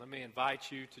me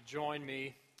invite you to join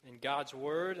me in God's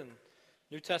Word and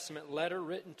New Testament letter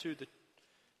written to the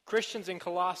Christians in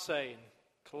Colossae,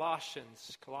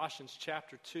 Colossians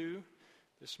chapter 2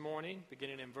 this morning,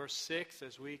 beginning in verse 6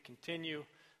 as we continue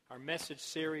our message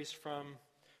series from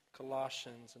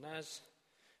Colossians. And as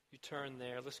you turn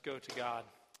there, let's go to God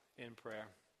in prayer.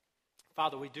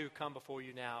 Father, we do come before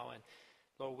you now, and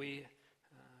Lord, we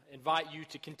invite you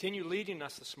to continue leading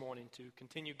us this morning, to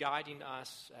continue guiding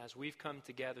us as we've come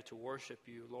together to worship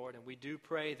you, Lord. And we do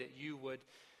pray that you would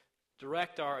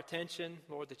direct our attention,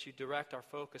 Lord, that you direct our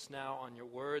focus now on your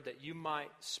word, that you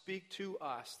might speak to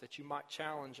us, that you might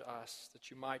challenge us,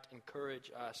 that you might encourage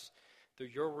us through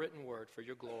your written word for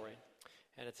your glory.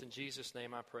 And it's in Jesus'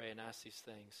 name I pray and ask these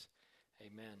things.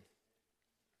 Amen.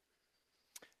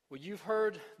 Well, you've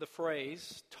heard the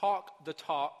phrase, talk the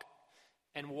talk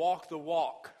and walk the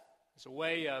walk. It's a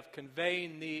way of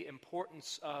conveying the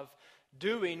importance of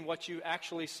doing what you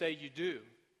actually say you do.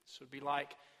 So it would be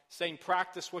like saying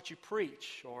practice what you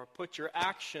preach, or put your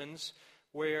actions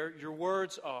where your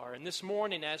words are. And this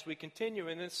morning, as we continue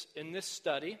in this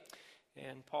study,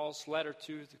 in Paul's letter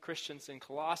to the Christians in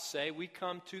Colossae, we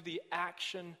come to the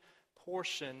action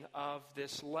portion of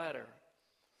this letter.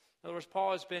 In other words,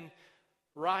 Paul has been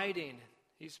writing,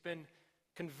 he's been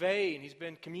conveying, he's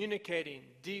been communicating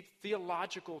deep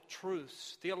theological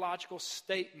truths, theological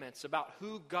statements about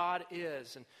who God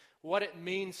is and what it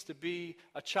means to be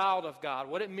a child of God,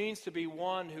 what it means to be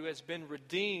one who has been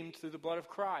redeemed through the blood of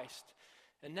Christ.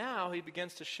 And now he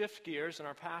begins to shift gears in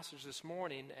our passage this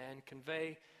morning and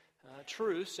convey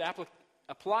truths,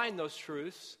 applying those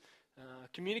truths,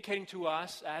 communicating to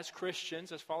us as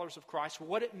Christians, as followers of Christ,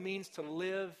 what it means to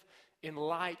live in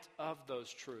light of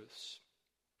those truths.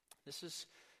 This is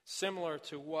similar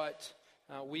to what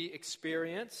we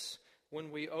experience when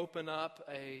we open up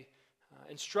a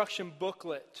instruction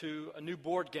booklet to a new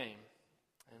board game.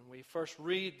 And we first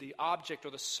read the object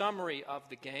or the summary of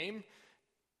the game,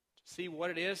 see what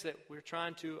it is that we're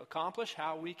trying to accomplish,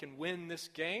 how we can win this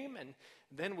game, and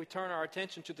then we turn our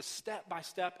attention to the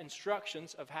step-by-step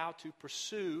instructions of how to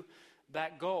pursue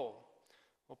that goal.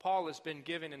 Well, Paul has been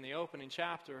given in the opening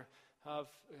chapter of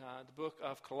the book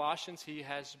of Colossians, he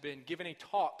has been given a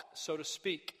talk, so to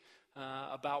speak,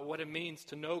 about what it means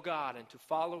to know God and to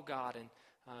follow God and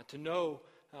to know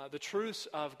the truths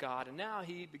of God. And now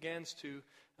he begins to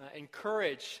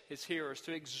encourage his hearers,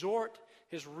 to exhort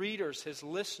his readers, his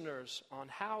listeners, on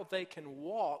how they can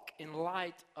walk in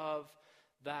light of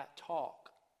that talk.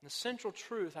 And the central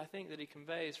truth, I think, that he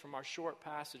conveys from our short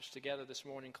passage together this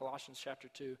morning, Colossians chapter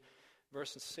 2,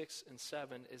 verses 6 and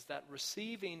 7, is that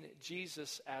receiving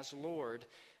Jesus as Lord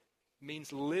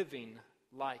means living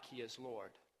like he is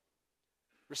Lord.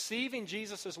 Receiving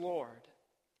Jesus as Lord,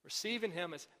 receiving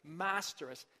him as Master,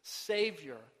 as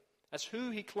Savior, as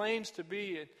who he claims to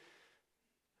be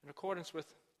in accordance with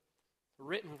the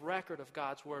written record of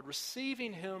God's Word.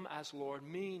 Receiving him as Lord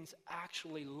means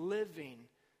actually living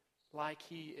like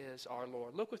he is our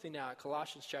Lord. Look with me now at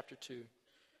Colossians chapter 2,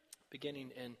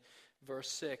 beginning in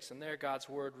verse 6, and there God's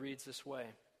word reads this way.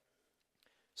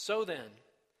 So then,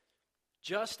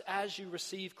 just as you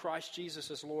receive Christ Jesus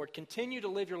as Lord, continue to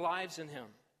live your lives in him,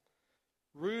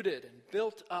 rooted and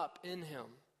built up in him,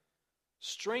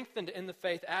 strengthened in the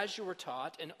faith as you were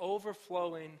taught, and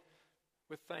overflowing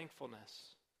with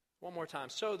thankfulness. One more time.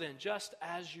 So then, just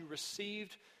as you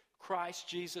received Christ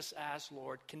Jesus as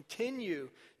Lord, continue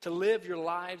to live your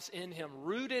lives in him,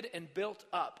 rooted and built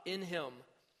up in him,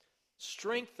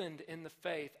 strengthened in the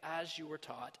faith as you were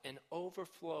taught, and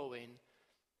overflowing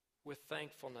with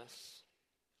thankfulness.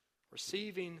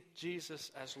 Receiving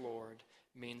Jesus as Lord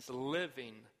means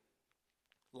living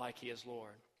like he is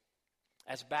Lord.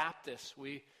 As Baptists,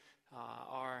 we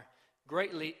are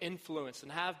greatly influenced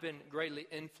and have been greatly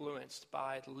influenced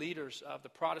by the leaders of the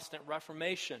Protestant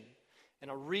Reformation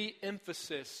and a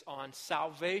re-emphasis on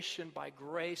salvation by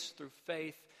grace through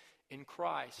faith in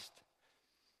Christ.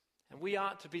 And we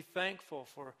ought to be thankful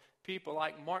for people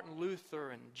like Martin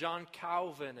Luther and John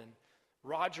Calvin and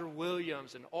Roger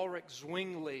Williams and Ulrich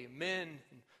Zwingli, men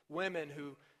and women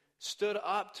who stood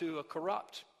up to a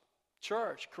corrupt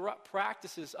church, corrupt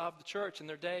practices of the church in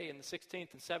their day in the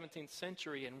 16th and 17th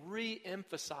century, and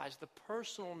re-emphasized the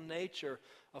personal nature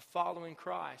of following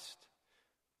Christ,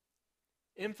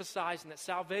 emphasizing that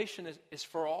salvation is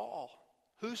for all.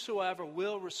 Whosoever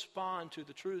will respond to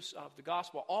the truths of the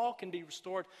gospel, all can be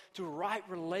restored to a right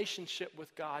relationship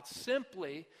with God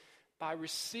simply by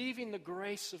receiving the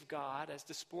grace of God as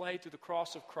displayed through the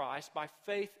cross of Christ by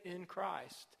faith in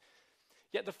Christ.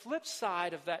 Yet the flip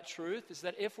side of that truth is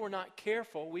that if we're not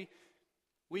careful,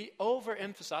 we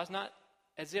overemphasize, not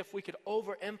as if we could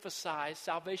overemphasize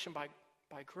salvation by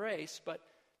grace, but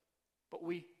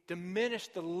we diminish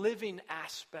the living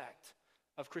aspect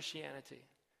of Christianity.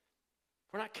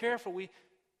 If we're not careful, we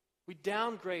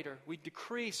downgrade or we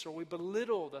decrease or we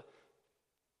belittle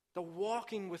the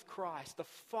walking with Christ, the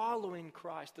following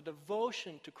Christ, the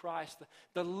devotion to Christ,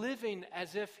 the living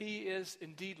as if He is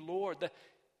indeed Lord, the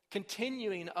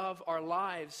continuing of our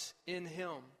lives in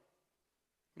Him.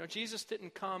 Jesus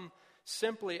didn't come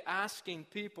simply asking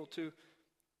people to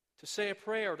say a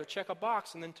prayer, to check a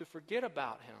box, and then to forget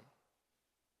about Him.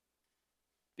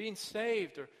 Being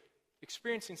saved or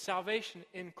experiencing salvation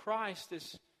in Christ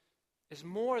is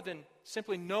more than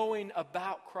simply knowing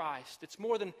about Christ. It's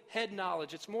more than head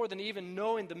knowledge. It's more than even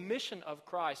knowing the mission of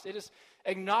Christ. It is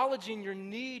acknowledging your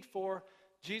need for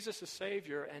Jesus as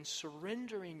Savior and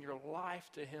surrendering your life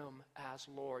to Him as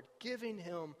Lord, giving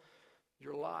Him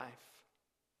your life.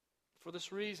 For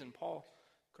this reason, Paul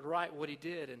could write what he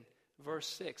did in verse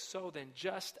 6. So then,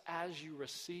 just as you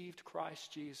received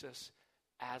Christ Jesus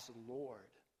as Lord,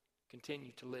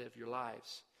 continue to live your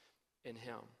lives in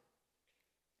Him.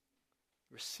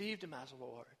 Received Him as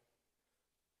Lord.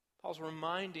 Paul's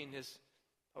reminding his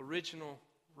original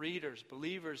readers,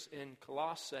 believers in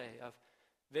Colossae, of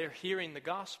their hearing the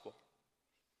gospel.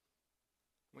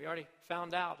 We already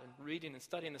found out in reading and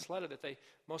studying this letter that they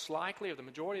most likely, or the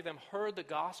majority of them, heard the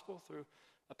gospel through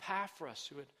Epaphras,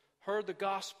 who had heard the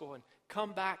gospel and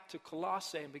come back to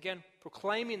Colossae and began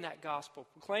proclaiming that gospel,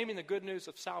 proclaiming the good news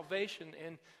of salvation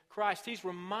in Christ. He's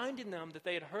reminding them that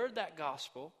they had heard that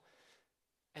gospel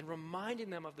and reminding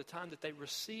them of the time that they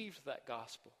received that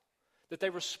gospel, that they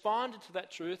responded to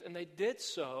that truth, and they did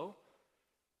so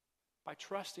by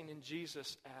trusting in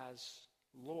Jesus as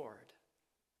Lord,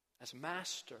 as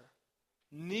Master,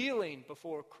 kneeling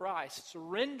before Christ,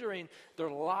 surrendering their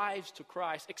lives to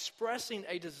Christ, expressing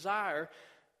a desire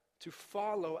to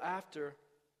follow after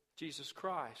Jesus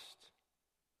Christ.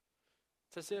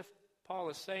 It's as if Paul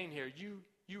is saying here,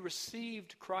 you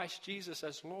received Christ Jesus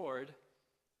as Lord,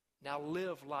 now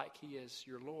live like He is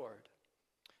your Lord.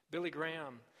 Billy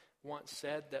Graham once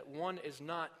said that one is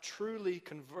not truly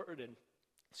converted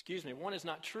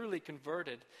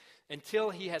until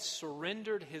he has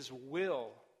surrendered his will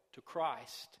to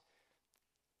Christ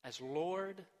as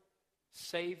Lord,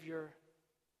 Savior,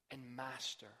 and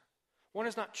Master. One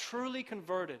is not truly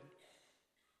converted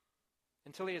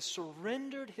until he has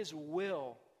surrendered his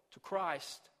will to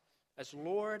Christ as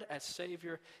Lord, as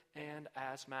Savior, and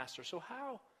as Master. So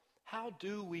how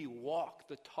do we walk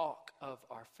the talk of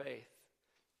our faith?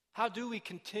 How do we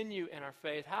continue in our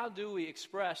faith? How do we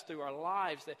express through our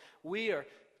lives that we are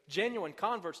genuine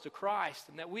converts to Christ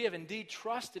and that we have indeed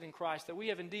trusted in Christ, that we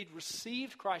have indeed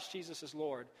received Christ Jesus as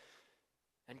Lord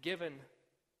and given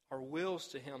our wills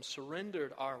to Him,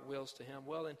 surrendered our wills to Him?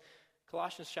 Well, in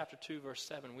Colossians chapter 2, verse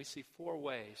 7, we see four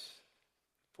ways,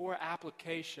 four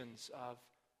applications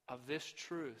of this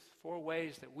truth, four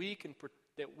ways that we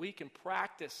can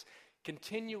practice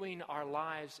continuing our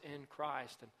lives in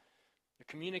Christ. And they're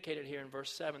communicated here in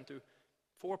verse 7 through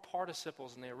four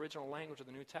participles in the original language of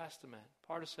the New Testament.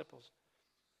 Participles,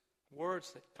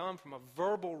 words that come from a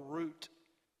verbal root,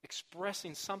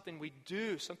 expressing something we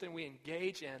do, something we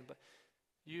engage in, but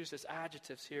used as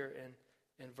adjectives here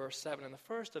in verse 7. And the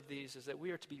first of these is that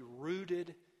we are to be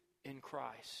rooted in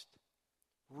Christ.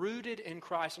 Rooted in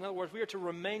Christ. In other words, we are to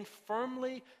remain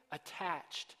firmly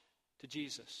attached to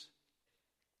Jesus.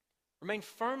 Remain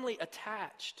firmly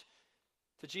attached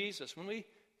to Jesus. When we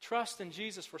trust in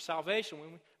Jesus for salvation,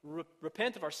 when we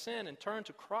repent of our sin and turn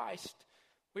to Christ,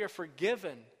 we are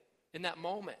forgiven in that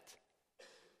moment.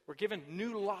 We're given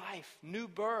new life, new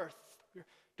birth. We're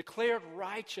declared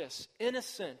righteous,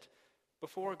 innocent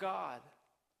before God.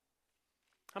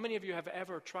 How many of you have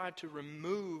ever tried to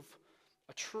remove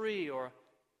a tree or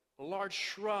a large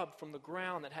shrub from the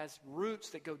ground that has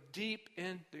roots that go deep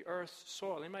in the earth's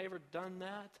soil? Anybody ever done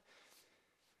that?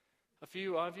 A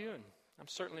few of you, and I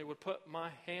certainly would put my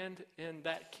hand in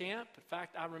that camp. In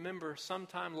fact, I remember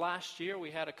sometime last year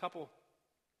we had a couple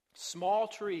small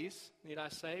trees, need I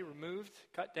say, removed,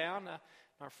 cut down in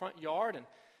our front yard. And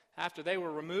after they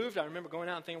were removed, I remember going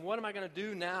out and thinking, what am I going to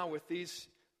do now with these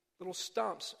little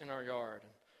stumps in our yard?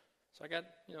 And so I got,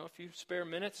 a few spare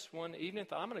minutes one evening.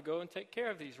 Thought, I'm going to go and take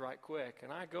care of these right quick.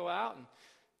 And I go out and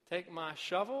take my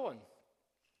shovel and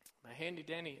my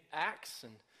handy-dandy axe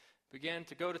and began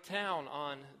to go to town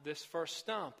on this first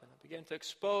stump. And I began to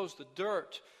expose the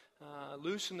dirt,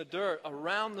 loosen the dirt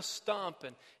around the stump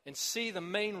and see the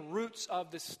main roots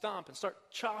of this stump and start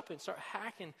chopping, start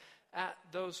hacking at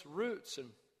those roots. And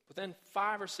within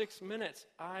 5 or 6 minutes,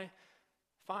 I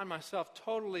find myself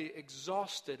totally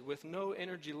exhausted with no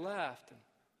energy left. And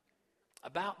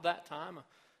about that time, a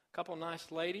couple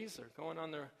nice ladies are going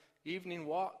on their evening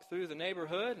walk through the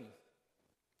neighborhood. And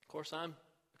of course, I'm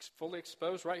fully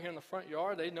exposed right here in the front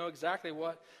yard. They know exactly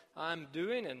what I'm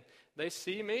doing, and they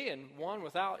see me, and one,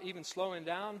 without even slowing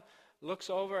down, looks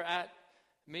over at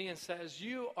me and says,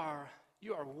 you are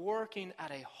working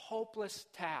at a hopeless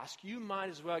task. You might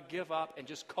as well give up and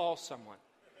just call someone.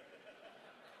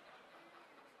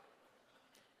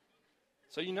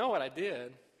 So you know what I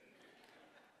did.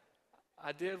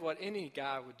 I did what any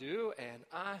guy would do, and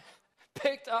I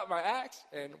picked up my axe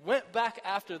and went back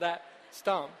after that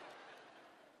stump.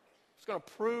 I was going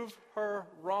to prove her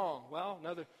wrong. Well,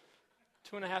 another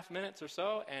 2.5 minutes or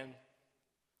so, and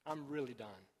I'm really done.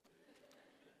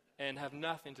 And have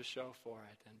nothing to show for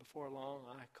it. And before long,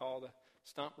 I call the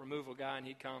stump removal guy, and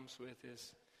he comes with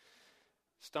his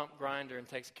stump grinder and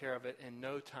takes care of it in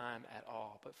no time at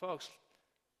all. But folks,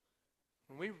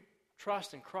 when we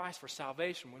trust in Christ for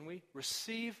salvation, when we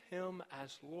receive Him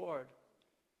as Lord,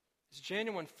 as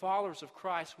genuine followers of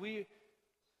Christ, we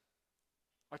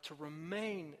are to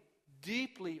remain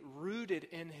deeply rooted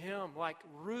in Him, like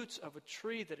roots of a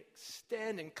tree that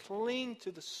extend and cling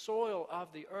to the soil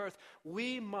of the earth.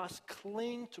 We must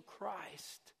cling to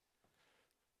Christ.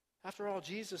 After all,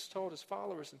 Jesus told His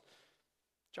followers in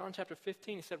John chapter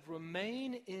 15, He said,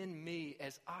 "Remain in me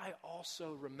as I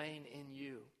also remain in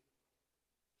you."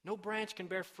 No branch can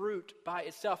bear fruit by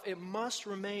itself. It must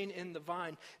remain in the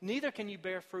vine. Neither can you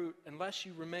bear fruit unless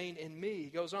you remain in me. He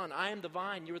goes on, "I am the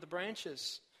vine, you are the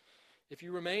branches. If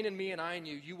you remain in me and I in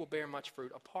you, you will bear much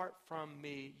fruit. Apart from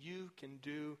me, you can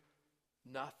do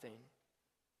nothing."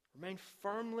 Remain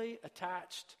firmly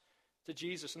attached to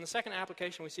Jesus. And the second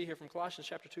application we see here from Colossians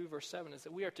chapter 2, verse 7 is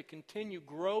that we are to continue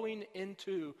growing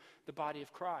into the body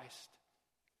of Christ.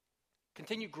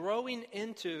 Continue growing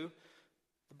into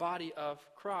the body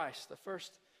of Christ. The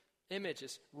first image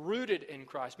is rooted in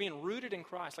Christ, being rooted in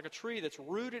Christ, like a tree that's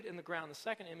rooted in the ground. The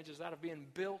second image is that of being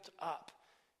built up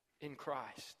in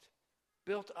Christ.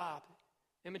 Built up,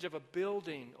 image of a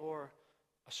building or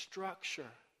a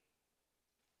structure.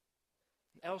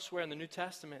 Elsewhere in the New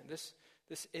Testament,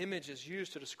 this image is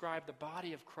used to describe the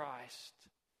body of Christ,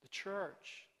 the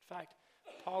church. In fact,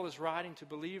 Paul is writing to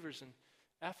believers in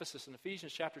Ephesus in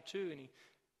Ephesians chapter 2, and he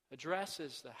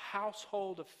addresses the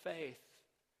household of faith,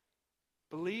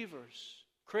 believers,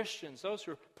 Christians, those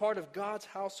who are part of God's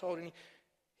household. And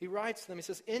he writes to them, he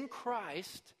says, "In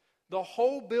Christ, the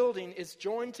whole building is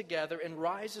joined together and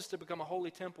rises to become a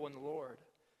holy temple in the Lord.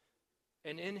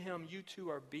 And in Him you too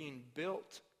are being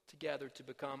built together to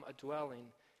become a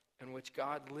dwelling in which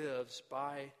God lives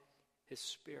by His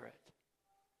Spirit."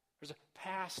 There's a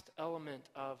past element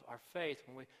of our faith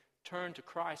when we turn to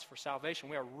Christ for salvation.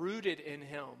 We are rooted in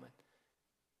Him.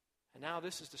 And now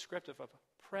this is descriptive of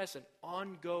a present,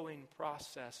 ongoing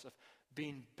process of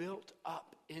being built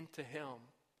up into Him.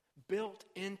 Built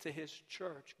into His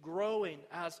church, growing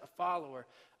as a follower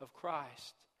of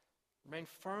Christ. Remain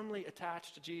firmly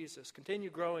attached to Jesus. Continue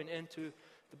growing into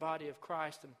the body of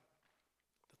Christ. And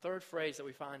the third phrase that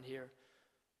we find here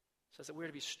says that we're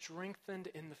to be strengthened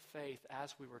in the faith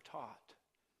as we were taught,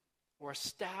 or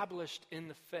established in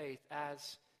the faith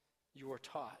as you were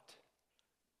taught.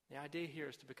 The idea here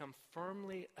is to become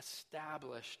firmly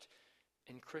established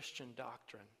in Christian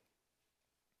doctrine.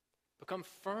 Become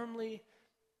firmly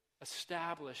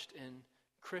established in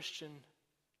Christian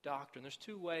doctrine. There's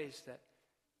two ways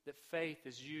that faith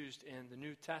is used in the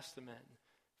New Testament.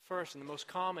 First, and the most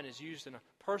common, is used in a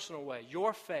personal way.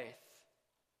 Your faith,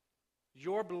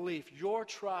 your belief, your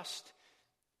trust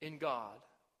in God.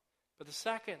 But the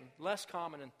second, less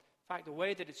common, in fact, the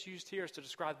way that it's used here is to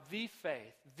describe the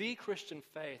faith, the Christian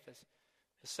faith, as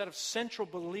a set of central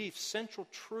beliefs, central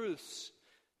truths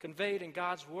conveyed in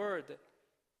God's Word that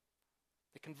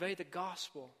convey the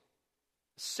gospel.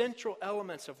 Central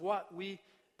elements of what we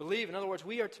believe. In other words,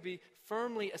 we are to be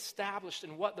firmly established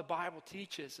in what the Bible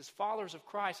teaches. As followers of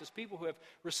Christ, as people who have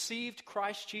received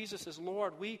Christ Jesus as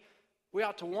Lord, we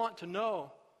ought to want to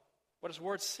know what His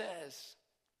Word says.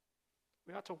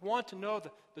 We ought to want to know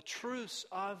the truths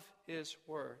of His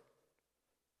Word.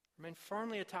 Remain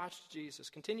firmly attached to Jesus.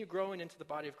 Continue growing into the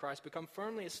body of Christ. Become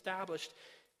firmly established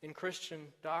in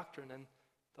Christian doctrine. And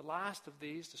the last of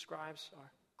these describes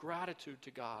our gratitude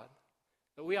to God.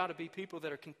 That we ought to be people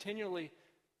that are continually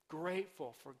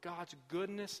grateful for God's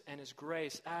goodness and His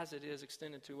grace as it is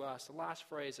extended to us. The last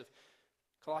phrase of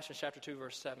Colossians chapter 2,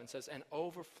 verse 7 says, "And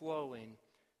overflowing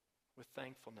with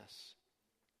thankfulness."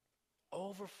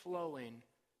 Overflowing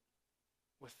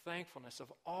with thankfulness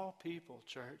of all people,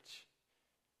 church.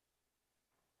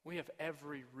 we have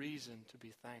every reason to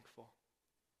be thankful.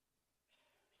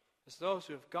 As those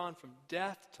who have gone from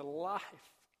death to life,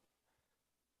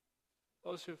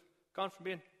 those who have gone from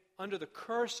being under the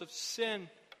curse of sin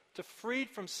to freed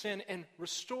from sin and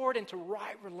restored into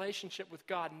right relationship with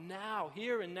God now,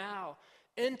 here and now,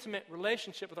 intimate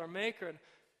relationship with our Maker, and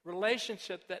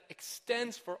relationship that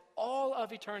extends for all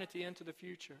of eternity into the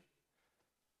future.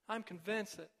 I'm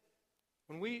convinced that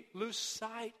when we lose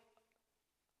sight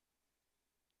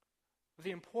of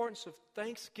the importance of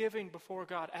thanksgiving before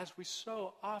God, as we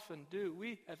so often do,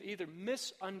 we have either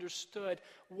misunderstood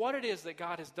what it is that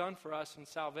God has done for us in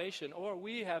salvation, or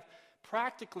we have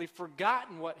practically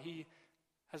forgotten what He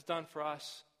has done for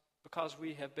us because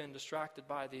we have been distracted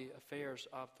by the affairs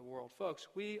of the world. Folks,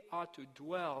 we ought to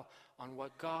dwell on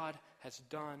what God has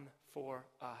done for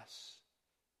us.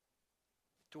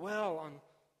 Dwell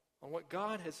on what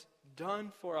God has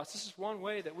done for us. This is one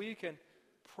way that we can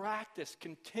practice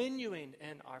continuing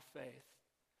in our faith.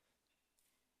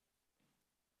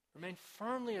 Remain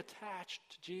firmly attached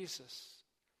to Jesus.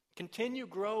 Continue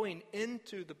growing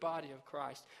into the body of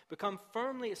Christ. Become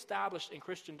firmly established in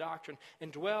Christian doctrine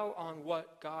and dwell on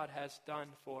what God has done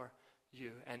for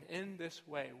you. And in this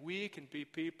way, we can be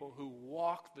people who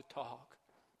walk the talk.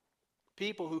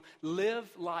 People who live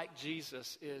like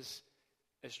Jesus is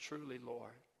truly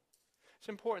Lord. It's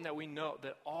important that we note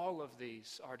that all of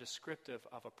these are descriptive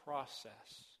of a process.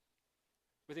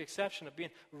 With the exception of being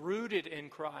rooted in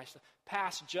Christ,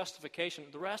 past justification,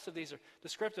 the rest of these are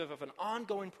descriptive of an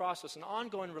ongoing process, an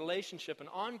ongoing relationship, an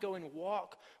ongoing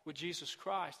walk with Jesus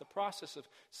Christ, the process of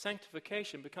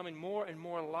sanctification, becoming more and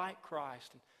more like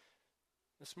Christ. And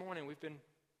this morning we've been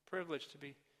privileged to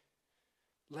be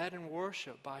led in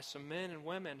worship by some men and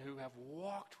women who have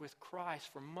walked with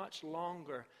Christ for much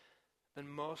longer than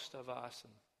most of us.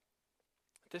 And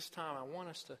at this time, I want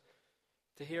us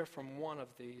to hear from one of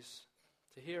these,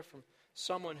 to hear from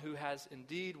someone who has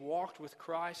indeed walked with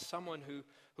Christ, someone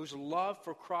whose love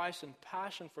for Christ and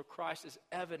passion for Christ is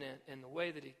evident in the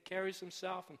way that he carries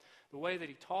himself and the way that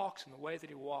he talks and the way that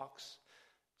he walks.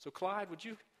 So Clyde, would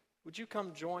you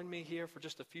come join me here for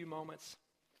just a few moments?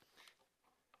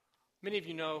 Many of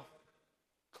you know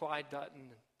Clyde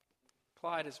Dutton.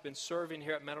 Clyde has been serving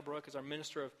here at Meadowbrook as our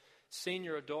minister of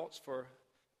senior adults for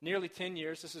nearly 10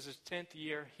 years. This is his 10th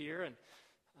year here, and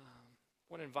I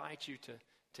want to invite you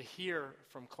to hear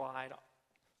from Clyde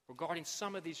regarding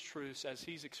some of these truths as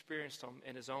he's experienced them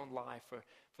in his own life for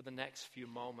the next few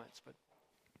moments. But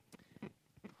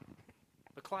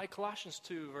Clyde, Colossians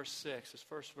 2, verse 6, this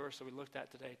first verse that we looked at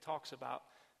today, talks about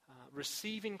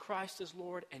receiving Christ as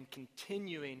Lord and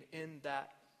continuing in that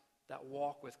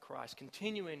walk with Christ,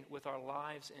 continuing with our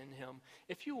lives in Him.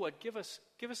 If you would, give us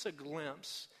a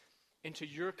glimpse into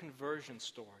your conversion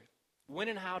story. When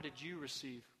and how did you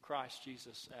receive Christ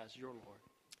Jesus as your Lord?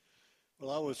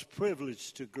 Well, I was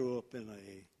privileged to grow up in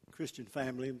a Christian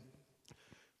family.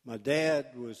 My dad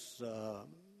was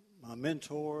my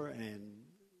mentor, and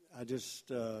I just,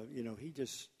 he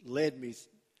just led me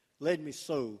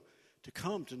so to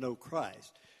come to know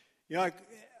Christ. You know,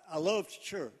 I loved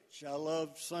church. I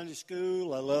loved Sunday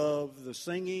school. I loved the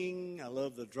singing. I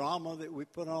loved the drama that we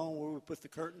put on where we put the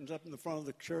curtains up in the front of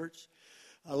the church.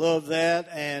 I loved that,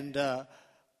 and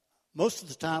most of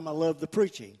the time I loved the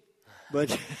preaching.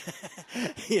 But,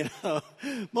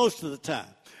 most of the time.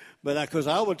 But because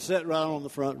I would sit right on the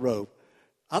front row.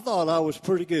 I thought I was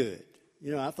pretty good.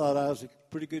 I thought I was a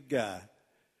pretty good guy.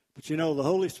 But, the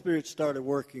Holy Spirit started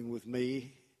working with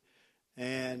me,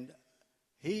 and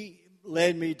He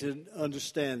led me to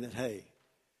understand that, hey,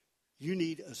 you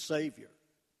need a Savior.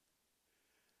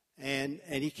 And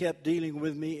He kept dealing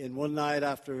with me. And one night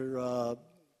after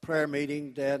prayer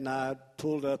meeting, Dad and I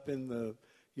pulled up in the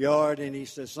yard, and he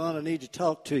said, son, I need to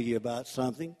talk to you about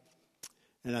something.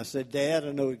 And I said, Dad,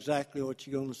 I know exactly what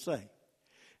you're going to say.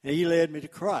 And he led me to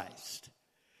Christ.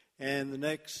 And the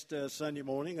next Sunday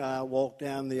morning, I walked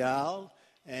down the aisle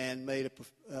and made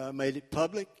it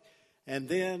public. And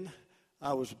then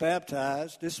I was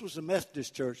baptized. This was a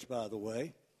Methodist church, by the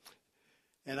way.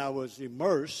 And I was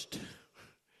immersed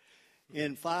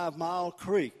in 5 Mile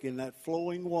Creek in that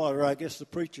flowing water. I guess the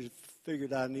preacher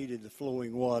figured I needed the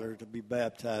flowing water to be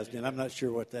baptized in. I'm not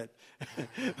sure what that.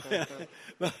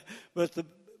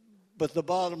 but the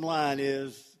bottom line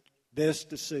is, best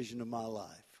decision of my life.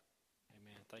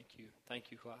 Amen.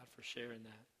 Thank you, Clyde, for sharing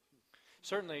that.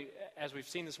 Certainly, as we've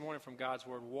seen this morning from God's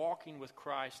Word, walking with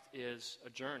Christ is a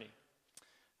journey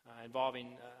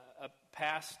involving a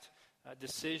past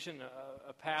decision,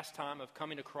 a past time of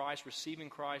coming to Christ, receiving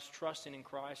Christ, trusting in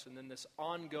Christ, and then this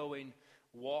ongoing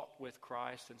walk with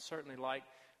Christ. And certainly like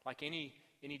any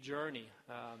journey,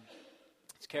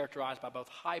 It's characterized by both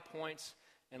high points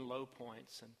and low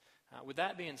points. And with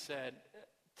that being said,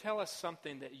 tell us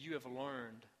something that you have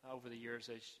learned over the years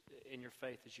in your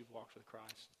faith as you've walked with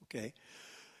Christ. Okay.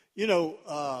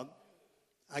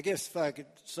 I guess if I could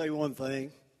say one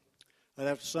thing, I'd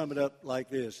have to sum it up like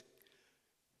this.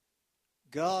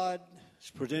 God's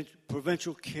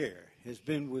providential care has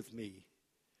been with me,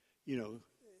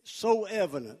 so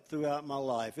evident throughout my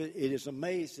life. It is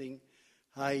amazing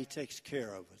how he takes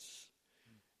care of us.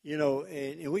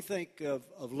 And we think of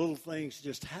little things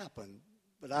just happen,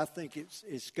 but I think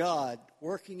it's God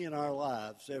working in our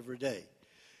lives every day.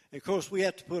 And of course, we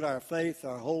have to put our faith,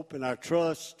 our hope, and our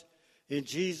trust in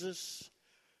Jesus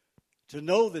to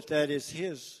know that is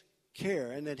his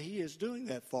care and that he is doing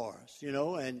that for us,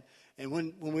 And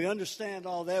when we understand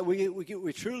all that,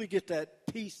 we truly get that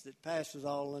peace that passes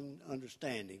all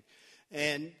understanding.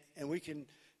 And we can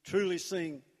truly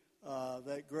sing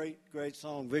that great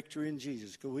song, Victory in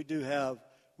Jesus, because we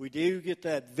do get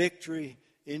that victory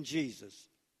in Jesus.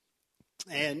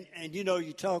 And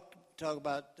you talk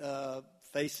about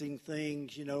facing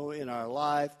things, in our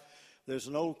life. There's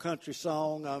an old country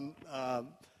song.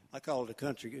 I call it a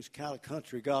country. It's kind of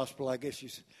country gospel, I guess you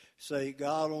say.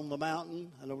 God on the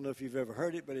Mountain. I don't know if you've ever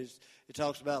heard it, but it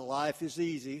talks about life is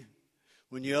easy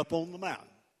when you're up on the mountain.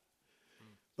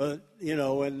 But,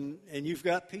 and you've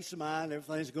got peace of mind,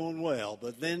 everything's going well.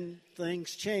 But then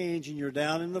things change and you're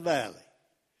down in the valley.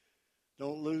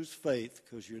 Don't lose faith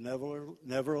because you're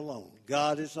never alone.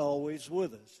 God is always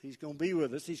with us. He's going to be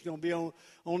with us. He's going to be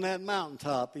on that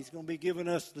mountaintop. He's going to be giving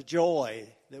us the joy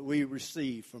that we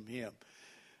receive from him.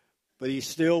 But he's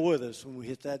still with us when we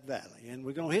hit that valley. And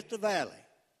we're going to hit the valley.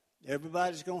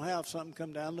 Everybody's going to have something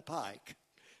come down the pike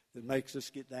that makes us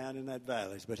get down in that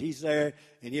valley. But he's there,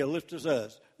 and he'll lift us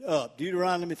up.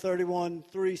 Deuteronomy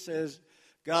 31:3 says,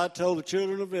 God told the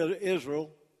children of Israel,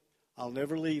 I'll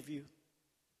never leave you.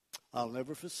 I'll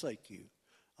never forsake you.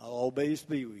 I'll always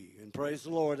be with you. And praise the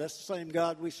Lord, that's the same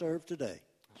God we serve today.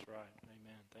 That's right.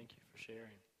 Amen. Thank you for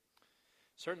sharing.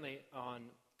 Certainly on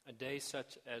a day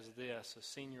such as this, a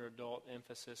senior adult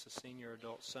emphasis, a senior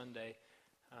adult Sunday,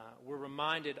 we're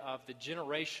reminded of the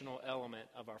generational element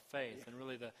of our faith and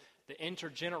really the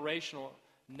intergenerational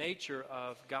nature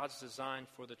of God's design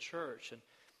for the church. And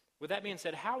with that being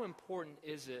said, how important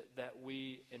is it that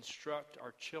we instruct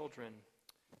our children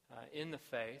in the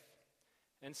faith?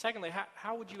 And secondly,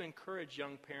 how would you encourage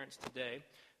young parents today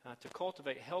to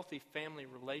cultivate healthy family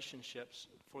relationships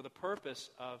for the purpose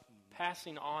of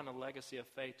passing on a legacy of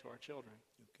faith to our children?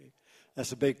 Okay,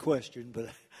 that's a big question, but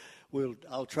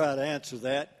I'll try to answer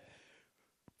that.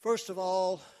 First of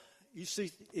all, you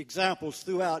see examples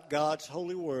throughout God's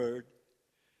holy word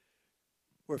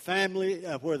where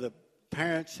the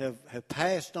parents have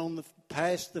passed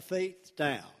the faith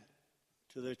down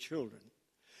to their children.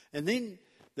 And then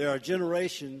there are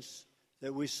generations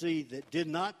that we see that did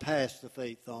not pass the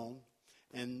faith on,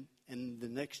 and the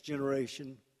next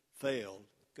generation failed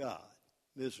God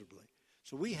miserably.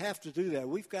 So we have to do that.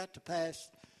 We've got to pass.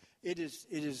 It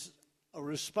is a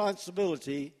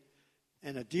responsibility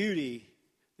and a duty.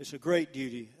 It's a great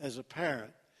duty as a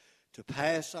parent to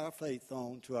pass our faith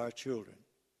on to our children.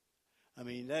 I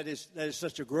mean, that is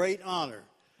such a great honor,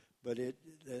 but it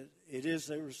is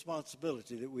a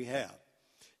responsibility that we have.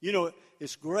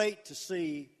 It's great to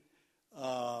see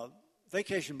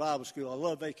Vacation Bible School. I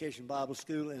love Vacation Bible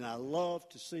School, and I love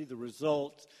to see the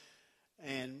results,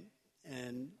 and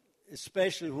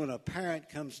especially when a parent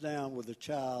comes down with a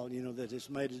child, that has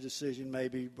made a decision,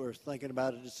 maybe we're thinking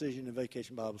about a decision in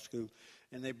Vacation Bible School,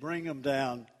 and they bring them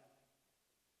down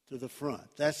to the front.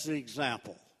 That's the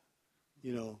example,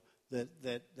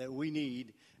 that we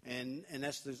need, and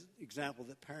that's the example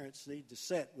that parents need to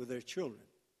set with their children.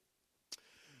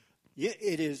 Yeah,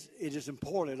 it is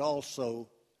important also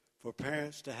for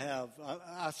parents to have,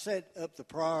 I set up the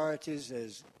priorities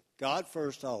as God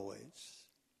first always.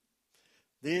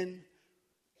 Then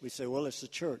we say, well, it's the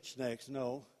church next.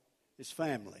 No, it's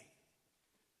family.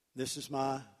 This is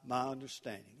my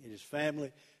understanding. It is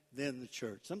family, then the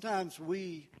church. Sometimes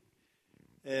we,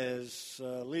 as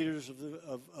leaders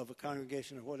of a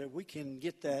congregation or whatever, we can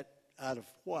get that out of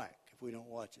whack if we don't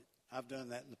watch it. I've done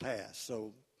that in the past.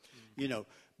 So,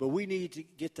 but we need to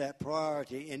get that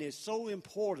priority, and it's so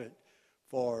important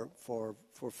for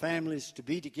families to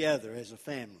be together as a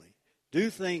family, do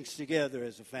things together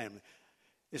as a family.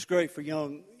 It's great for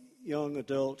young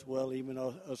adults, well, even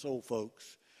us old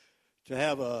folks, to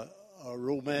have a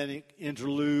romantic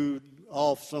interlude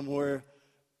off somewhere.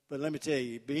 But let me tell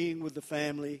you, being with the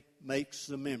family makes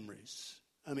the memories.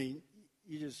 I mean,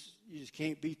 you just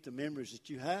can't beat the memories that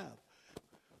you have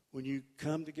when you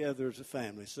come together as a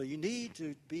family. So you need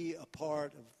to be a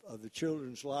part of the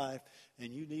children's life,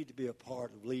 and you need to be a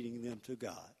part of leading them to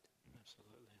God.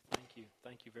 Absolutely. Thank you.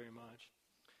 Thank you very much.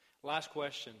 Last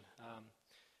question.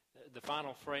 The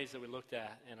final phrase that we looked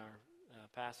at in our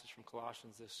passage from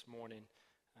Colossians this morning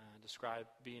described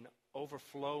being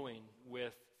overflowing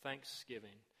with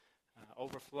thanksgiving,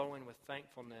 overflowing with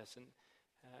thankfulness. And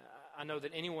I know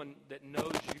that anyone that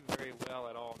knows you very well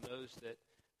at all knows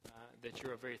that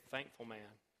you're a very thankful man,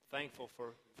 thankful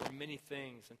for many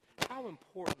things. And how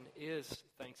important is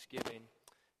thanksgiving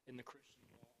in the Christian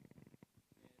walk?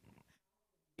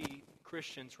 We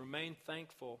Christians remain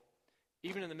thankful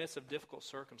even in the midst of difficult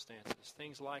circumstances,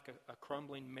 things like a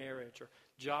crumbling marriage or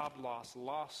job loss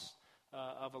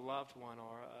of a loved one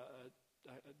or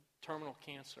a terminal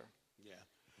cancer. Yeah.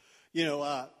 You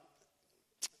know,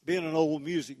 being an old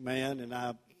music man, and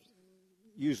I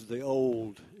use the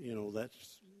old,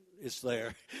 it's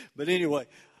there. But anyway,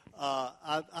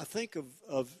 I think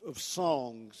of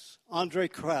songs. Andre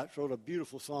Crouch wrote a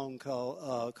beautiful song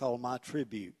called My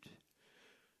Tribute.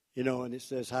 And it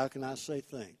says, how can I say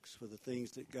thanks for the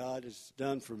things that God has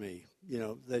done for me,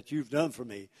 that you've done for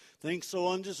me, things so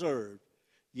undeserved,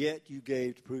 yet you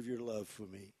gave to prove your love for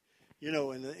me.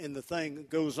 And the thing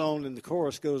goes on, and the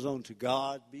chorus goes on, to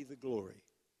God be the glory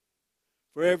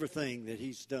for everything that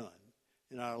he's done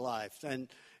in our life. And,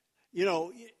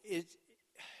 it's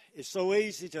so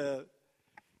easy to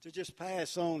just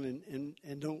pass on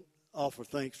and don't offer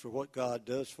thanks for what God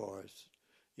does for us,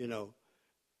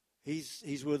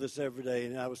 He's with us every day,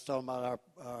 and I was talking about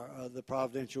our the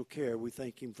providential care. We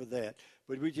thank him for that.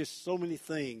 But we just so many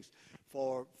things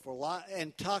for life.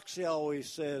 And Toxie always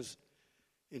says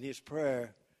in his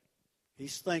prayer,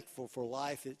 he's thankful for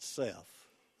life itself.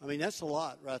 I mean, that's a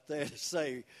lot right there to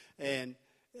say. And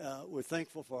we're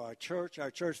thankful for our church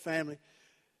family.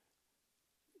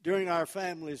 During our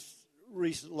family's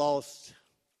recent loss,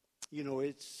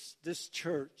 this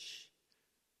church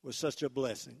was such a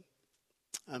blessing.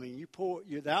 I mean,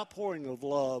 the outpouring of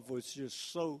love was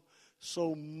just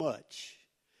so much,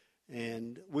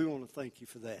 and we want to thank you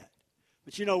for that.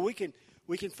 But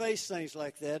we can face things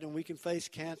like that, and we can face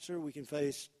cancer, we can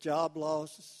face job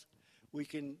losses, we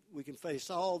can face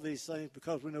all these things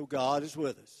because we know God is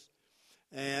with us.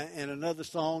 And another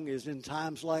song is, in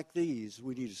times like these,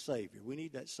 we need a Savior. We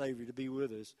need that Savior to be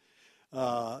with us,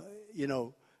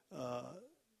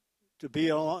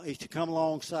 to come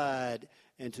alongside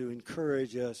and to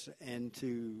encourage us and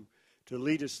to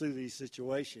lead us through these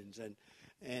situations.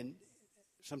 And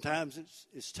sometimes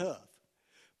it's tough.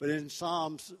 But in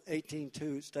Psalms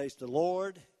 18:2 it states, the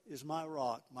Lord is my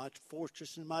rock, my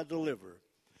fortress and my deliverer.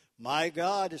 My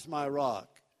God is my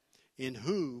rock, in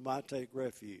whom I take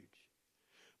refuge.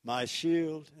 My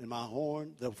shield and my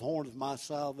horn, the horn of my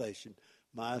salvation,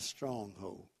 my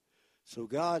stronghold. So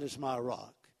God is my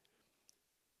rock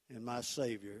and my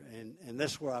Savior, and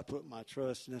that's where I put my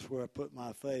trust, and that's where I put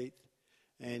my faith.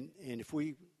 And if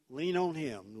we lean on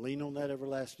him, lean on that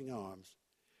everlasting arms,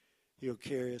 he'll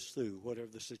carry us through whatever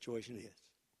the situation is.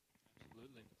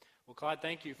 Absolutely. Well, Clyde,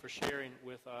 thank you for sharing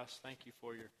with us. Thank you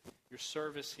for your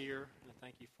service here, and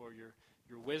thank you for your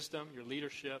wisdom, your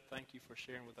leadership. Thank you for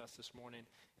sharing with us this morning.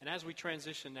 And as we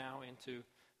transition now into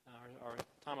our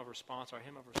time of response, our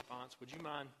hymn of response, would you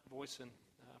mind voicing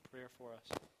a prayer for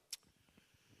us?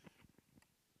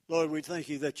 Lord, we thank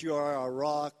you that you are our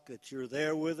rock, that you're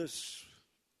there with us,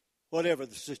 whatever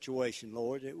the situation,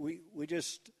 Lord. We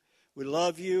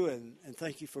love you and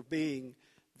thank you for being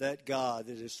that God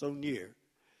that is so near,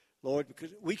 Lord,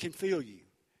 because we can feel you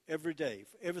every day.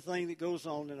 For everything that goes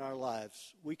on in our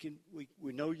lives, we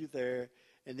know you're there,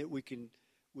 and that we can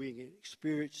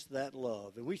experience that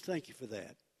love, and we thank you for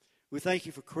that. We thank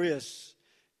you for Chris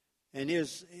and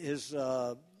his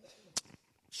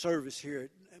service here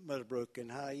at Meadowbrook,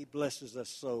 and how he blesses us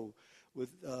so with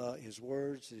his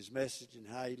words, his message, and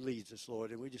how he leads us,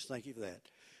 Lord. And we just thank you for that.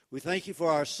 We thank you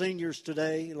for our seniors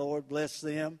today, Lord. Bless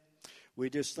them. We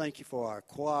just thank you for our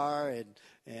choir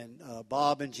and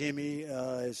Bob and Jimmy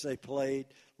as they played.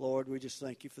 Lord, we just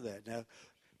thank you for that. Now,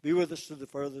 be with us to the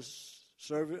furthest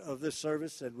service of this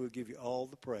service, and we'll give you all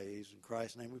the praise. In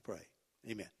Christ's name we pray.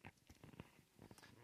 Amen.